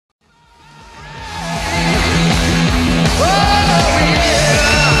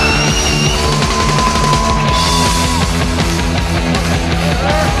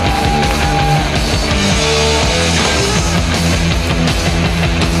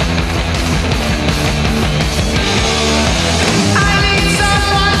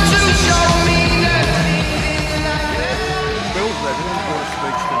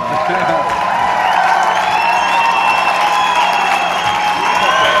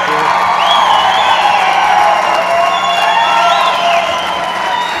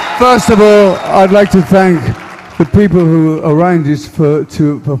First of all, I'd like to thank the people who arranged this for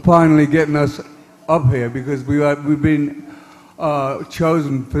finally getting us up here, because we've been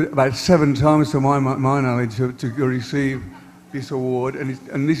chosen for about 7 times, to my knowledge, to receive this award,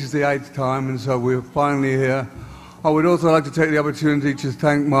 and this is the 8th time, and so we're finally here. I would also like to take the opportunity to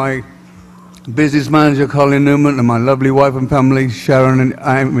thank my business manager, Colin Newman, and my lovely wife and family, Sharon and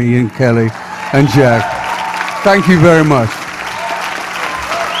Amy and Kelly and Jack. Thank you very much.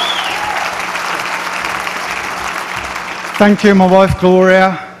 Thank you, my wife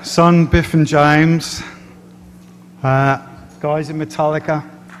Gloria, son Biff and James, guys in Metallica,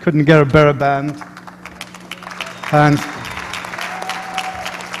 couldn't get a better band, and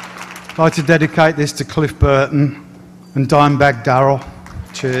I'd like to dedicate this to Cliff Burton and Dimebag Darrell.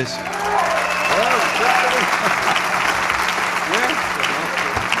 Cheers.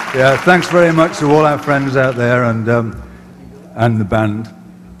 Yeah, thanks very much to all our friends out there and the band.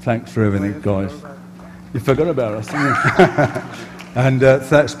 Thanks for everything, guys. You forgot about us, didn't you?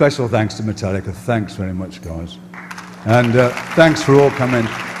 And special thanks to Metallica. Thanks very much, guys. And thanks for all coming.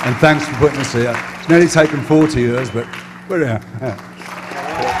 And thanks for putting us here. It's nearly taken 40 years, but we're here.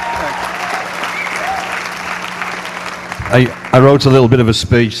 I wrote a little bit of a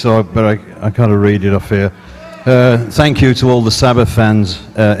speech, but I kind of read it off here. Thank you to all the Sabbath fans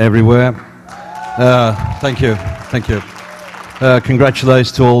everywhere. Thank you.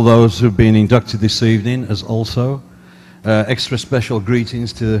 Congratulations to all those who've been inducted this evening, as also. Extra special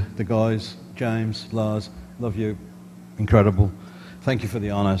greetings to the guys, James, Lars, love you, incredible. Thank you for the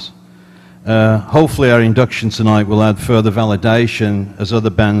honours. Hopefully our induction tonight will add further validation, as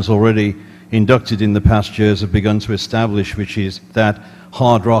other bands already inducted in the past years have begun to establish, which is that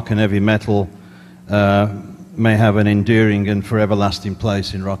hard rock and heavy metal may have an enduring and forever lasting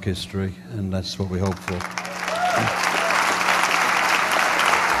place in rock history, and that's what we hope for.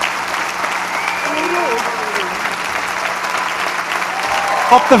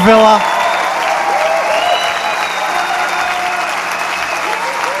 Up the villa.